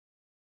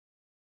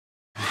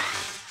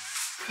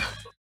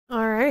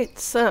Alright,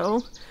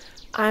 so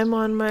I'm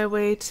on my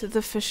way to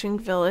the fishing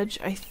village,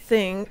 I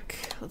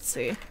think. Let's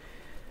see.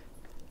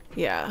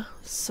 Yeah,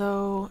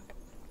 so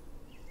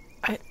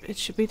it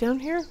should be down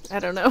here? I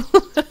don't know.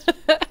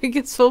 I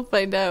guess we'll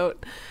find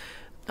out.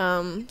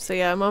 So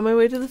yeah, I'm on my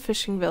way to the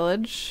fishing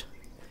village.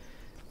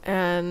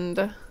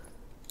 And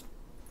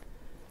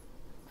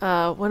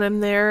when I'm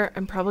there,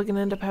 I'm probably going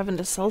to end up having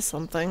to sell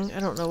something. I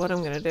don't know what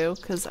I'm going to do,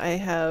 because I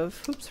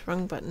have... Oops,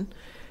 wrong button.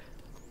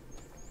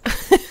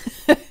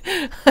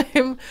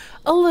 I'm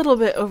a little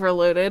bit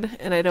overloaded,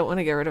 and I don't want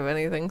to get rid of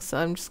anything, so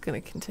I'm just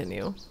going to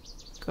continue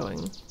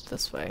going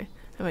this way.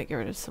 I might get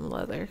rid of some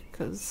leather,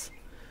 because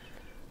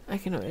I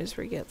can always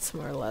re-get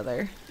some more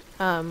leather.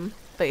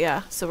 But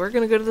yeah, so we're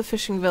going to go to the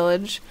fishing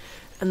village,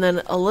 and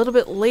then a little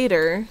bit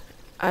later,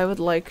 I would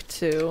like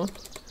to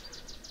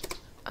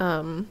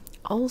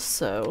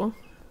also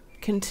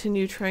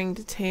continue trying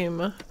to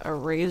tame a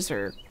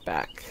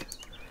razorback.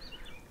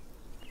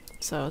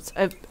 So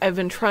I've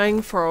been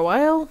trying for a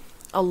while,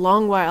 a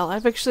long while.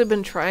 I've actually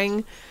been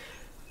trying,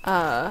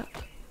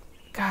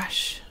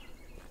 gosh,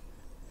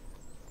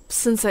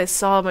 since I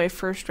saw my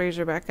first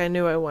razorback, I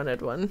knew I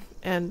wanted one,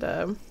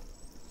 and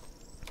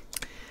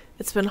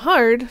it's been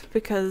hard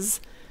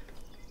because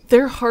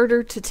they're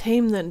harder to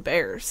tame than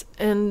bears,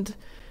 and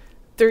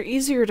they're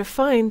easier to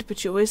find,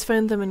 but you always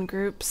find them in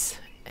groups,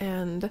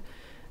 and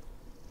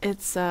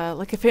it's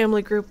like a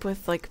family group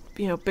with, like,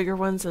 you know, bigger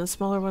ones and a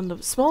smaller one.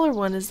 The smaller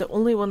one is the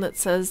only one that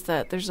says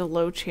that there's a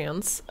low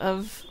chance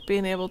of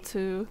being able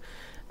to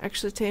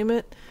actually tame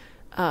it,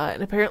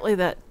 and apparently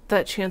that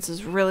chance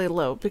is really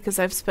low, because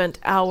I've spent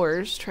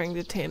hours trying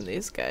to tame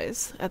these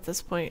guys at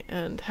this point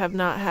and have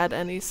not had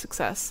any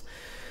success.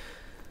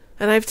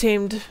 And I've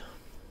tamed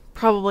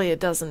probably a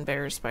dozen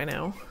bears by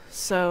now,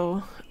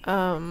 so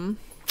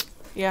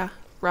yeah,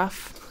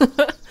 rough.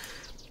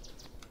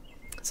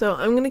 So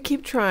I'm gonna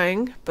keep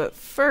trying, but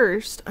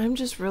first I'm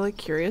just really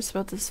curious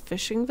about this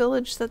fishing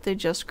village that they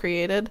just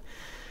created.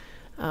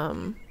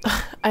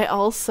 I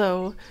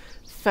also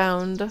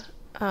found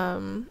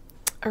a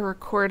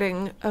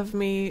recording of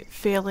me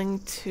failing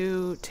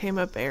to tame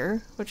a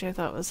bear, which I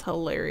thought was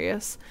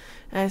hilarious.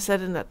 And I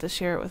said not to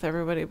share it with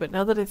everybody, but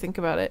now that I think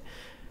about it,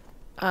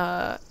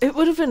 it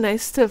would have been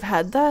nice to have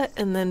had that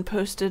and then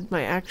posted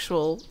my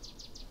actual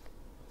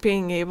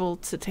being able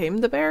to tame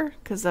the bear,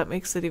 because that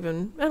makes it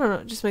even, I don't know,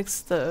 it just makes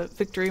the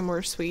victory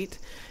more sweet,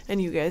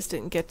 and you guys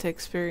didn't get to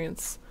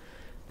experience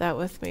that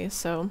with me.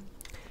 So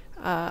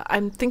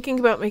I'm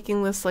thinking about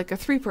making this like a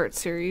 3-part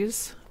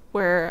series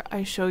where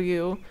I show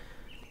you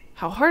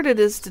how hard it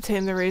is to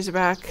tame the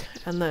razorback,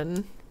 and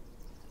then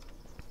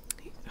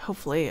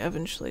hopefully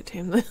eventually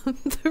tame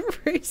the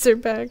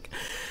razorback.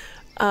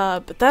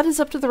 But that is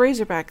up to the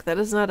razorback. That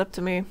is not up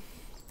to me.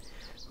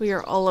 We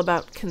are all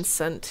about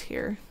consent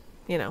here.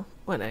 You know,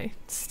 when I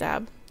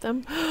stab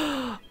them.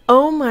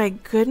 Oh my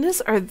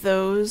goodness, are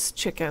those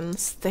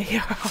chickens? They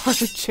are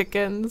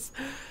chickens.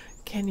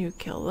 Can you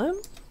kill them?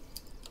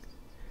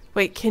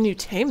 Wait, can you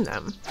tame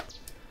them?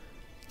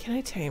 Can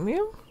I tame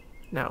you?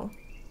 No.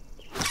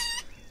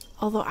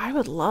 Although I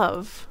would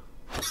love...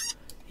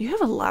 You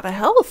have a lot of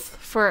health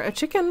for a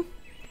chicken.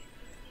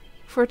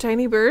 For a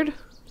tiny bird.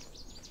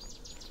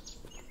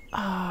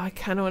 Oh, I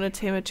kind of want to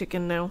tame a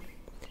chicken now.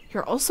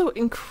 You're also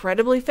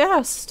incredibly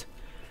fast.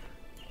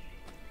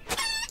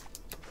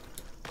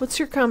 What's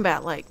your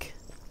combat like?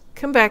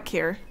 Come back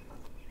here.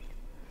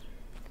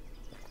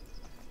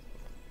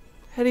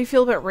 How do you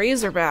feel about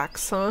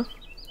razorbacks, huh?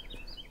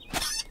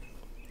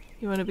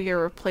 You want to be a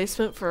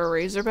replacement for a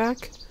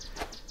razorback?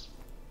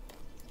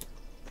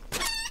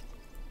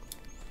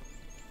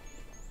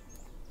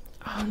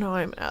 Oh no,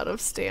 I'm out of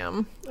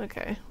stam.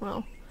 Okay,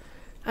 well,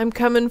 I'm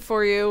coming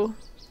for you.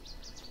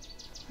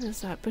 What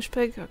is that, bush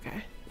pig?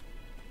 Okay.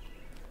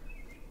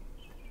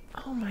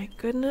 Oh my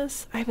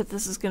goodness. I bet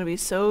this is going to be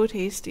so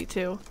tasty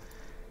too.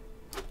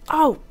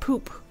 Oh,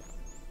 poop.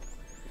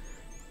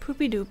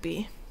 Poopy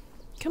doopy.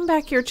 Come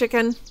back here,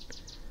 chicken.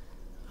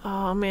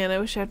 Oh man, I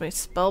wish I had my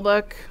spell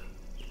book.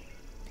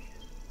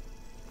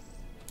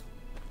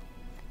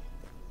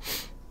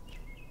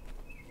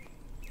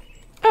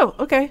 Oh,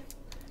 okay.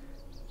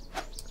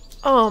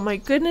 Oh my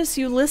goodness,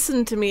 you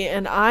listened to me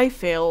and I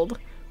failed.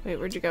 Wait,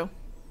 where'd you go?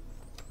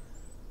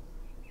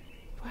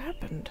 What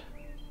happened?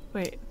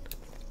 Wait.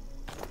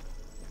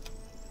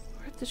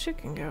 Where'd the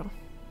chicken go?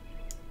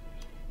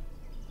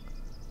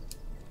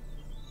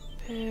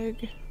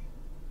 Pig.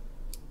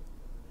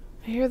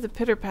 I hear the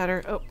pitter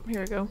patter. Oh,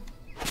 here we go.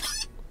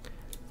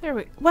 There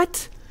we...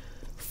 What?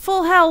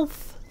 Full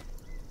health!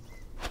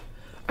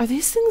 Are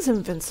these things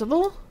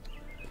invincible?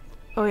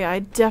 Oh yeah, I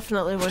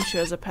definitely want you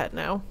as a pet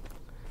now.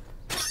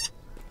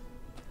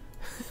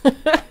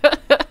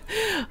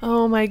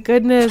 Oh my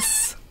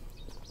goodness.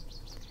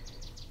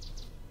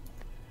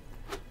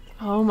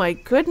 Oh my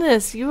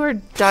goodness, you are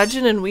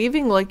dodging and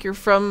weaving like you're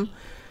from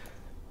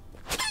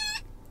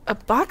a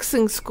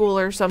boxing school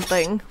or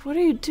something. What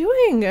are you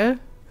doing?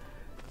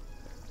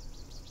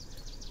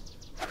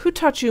 Who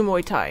taught you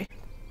Muay Thai?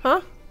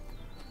 Huh?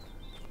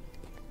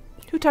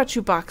 Who taught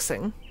you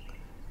boxing?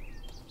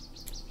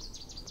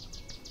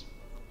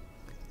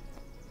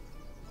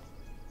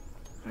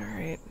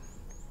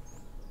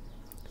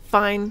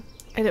 Fine.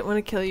 I didn't want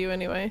to kill you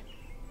anyway.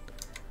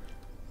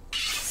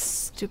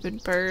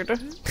 Stupid bird.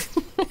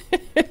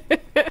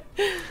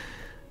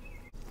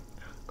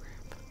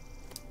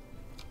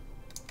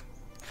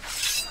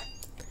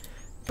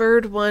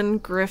 Bird 1,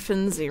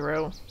 Griffin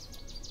 0.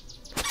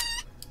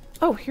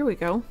 Oh, here we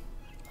go.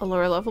 A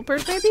lower level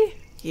bird, maybe?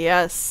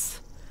 Yes.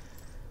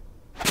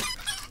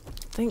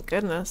 Thank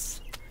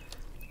goodness.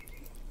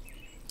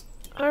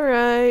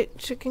 Alright,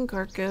 chicken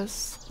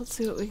carcass. Let's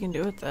see what we can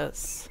do with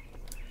this.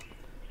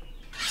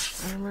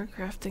 Armor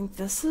crafting.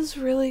 This is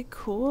really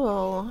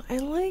cool. I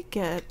like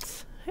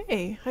it.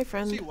 Hey, hi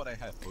friend. See what I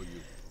have for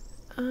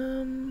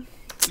you.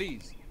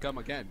 Please, come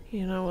again.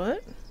 You know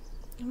what?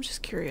 I'm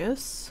just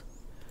curious.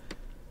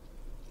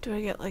 Do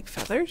I get like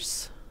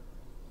feathers?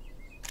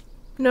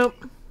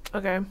 Nope.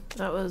 Okay,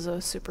 that was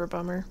a super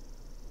bummer.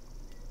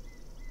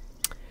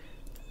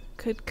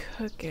 Could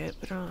cook it,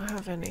 but I don't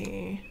have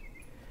any...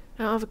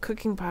 I don't have a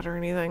cooking pot or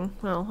anything.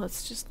 Well,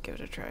 let's just give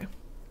it a try.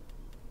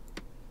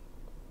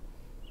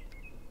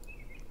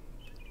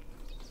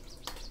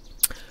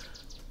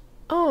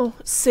 Oh,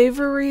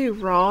 savory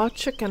raw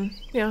chicken.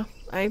 Yeah,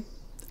 I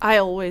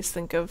always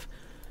think of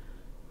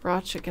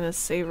raw chicken as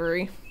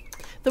savory.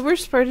 The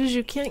worst part is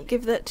you can't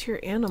give that to your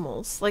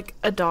animals. Like,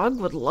 a dog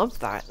would love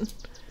that.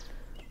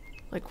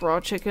 Like raw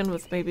chicken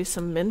with maybe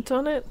some mint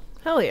on it?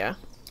 Hell yeah.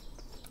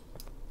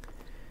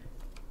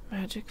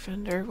 Magic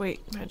vendor.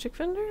 Wait, magic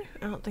vendor?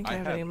 I don't think I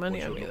have any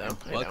money on me though.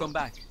 Welcome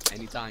back.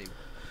 Anytime.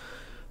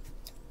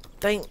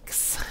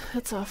 Thanks.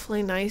 That's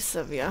awfully nice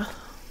of ya.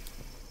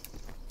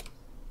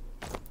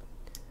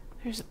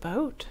 There's a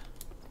boat.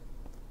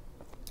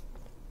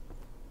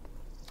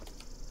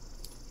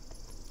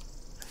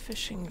 A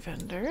fishing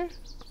vendor.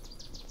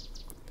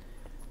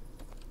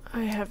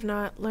 I have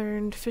not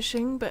learned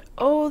fishing, but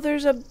oh,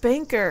 there's a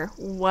banker.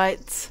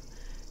 What?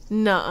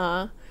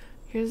 Nuh-uh.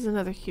 Here's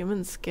another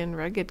human skin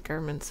rugged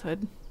garments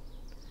hood.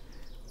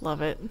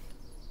 Love it.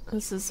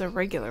 This is a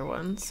regular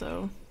one,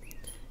 so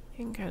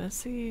you can kind of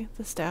see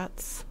the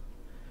stats.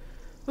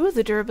 Ooh,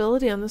 the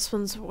durability on this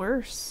one's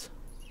worse.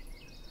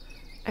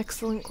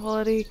 Excellent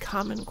quality,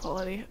 common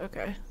quality.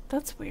 Okay,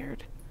 that's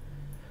weird.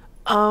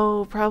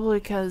 Oh, probably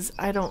because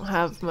I don't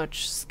have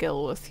much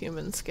skill with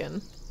human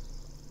skin.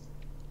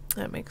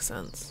 That makes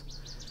sense.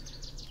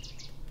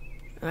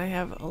 And I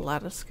have a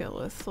lot of skill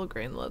with full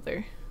grain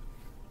leather.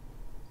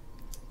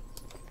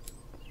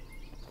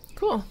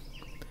 Cool.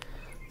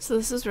 So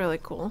this is really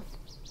cool.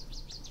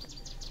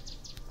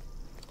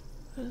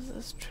 What is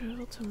this?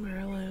 Travel to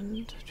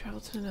Maryland. Travel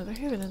to another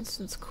Haven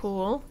instance.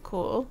 Cool.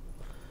 Cool.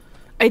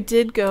 I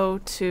did go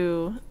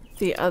to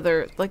the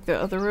other, like the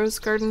other rose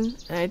garden,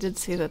 and I did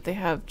see that they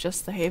have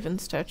just the Haven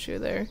statue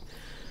there.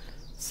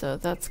 So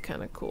that's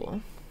kind of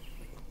cool.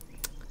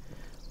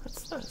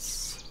 What's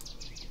this?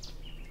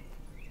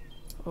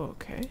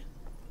 Okay.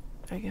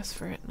 I guess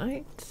for at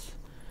night.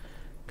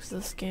 Because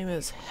this game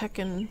is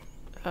heckin'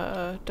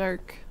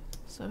 dark.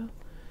 So,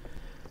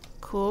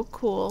 cool,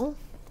 cool.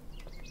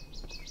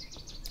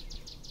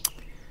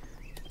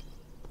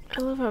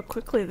 I love how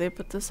quickly they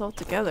put this all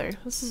together.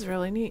 This is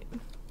really neat.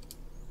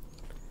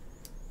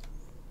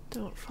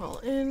 Don't fall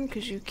in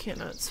because you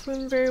cannot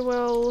swim very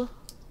well.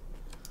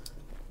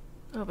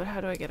 Oh, but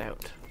how do I get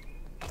out?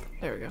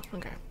 There we go.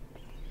 Okay.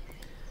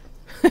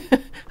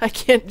 I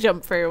can't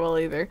jump very well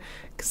either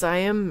because I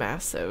am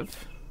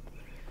massive.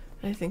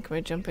 I think my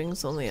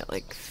jumping's only at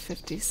like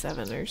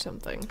 57 or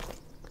something.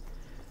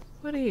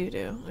 What do you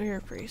do? Oh, you're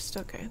a priest.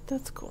 Okay,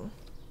 that's cool.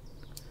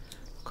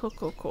 Cool,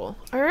 cool, cool.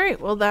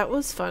 Alright, well that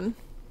was fun.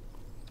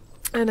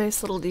 A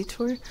nice little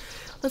detour.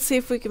 Let's see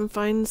if we can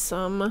find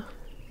some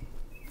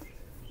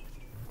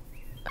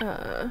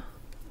oh,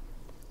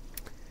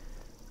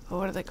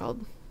 what are they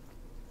called?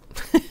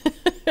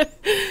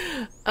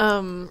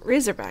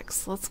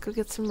 Razorbacks. Let's go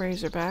get some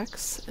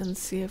razorbacks and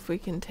see if we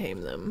can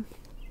tame them.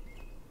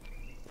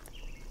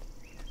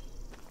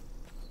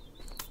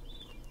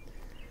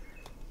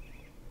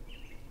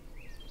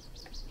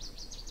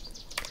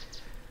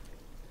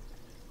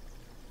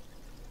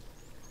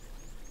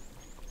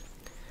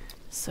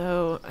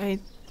 So I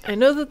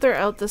know that they're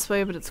out this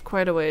way, but it's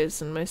quite a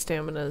ways and my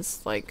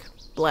stamina's like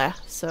bleh.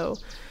 So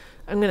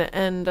I'm gonna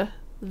end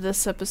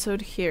this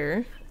episode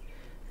here,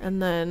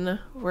 and then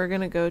we're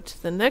gonna go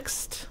to the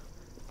next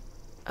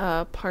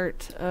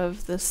part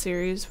of the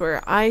series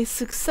where I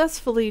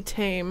successfully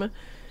tame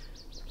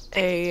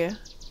a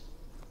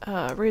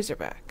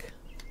razorback.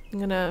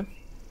 I'm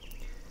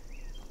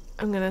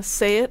gonna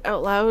say it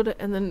out loud,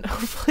 and then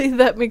hopefully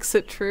that makes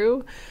it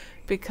true,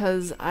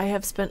 because I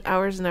have spent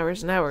hours and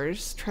hours and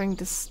hours trying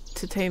to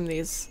tame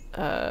these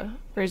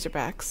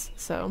razorbacks.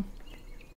 So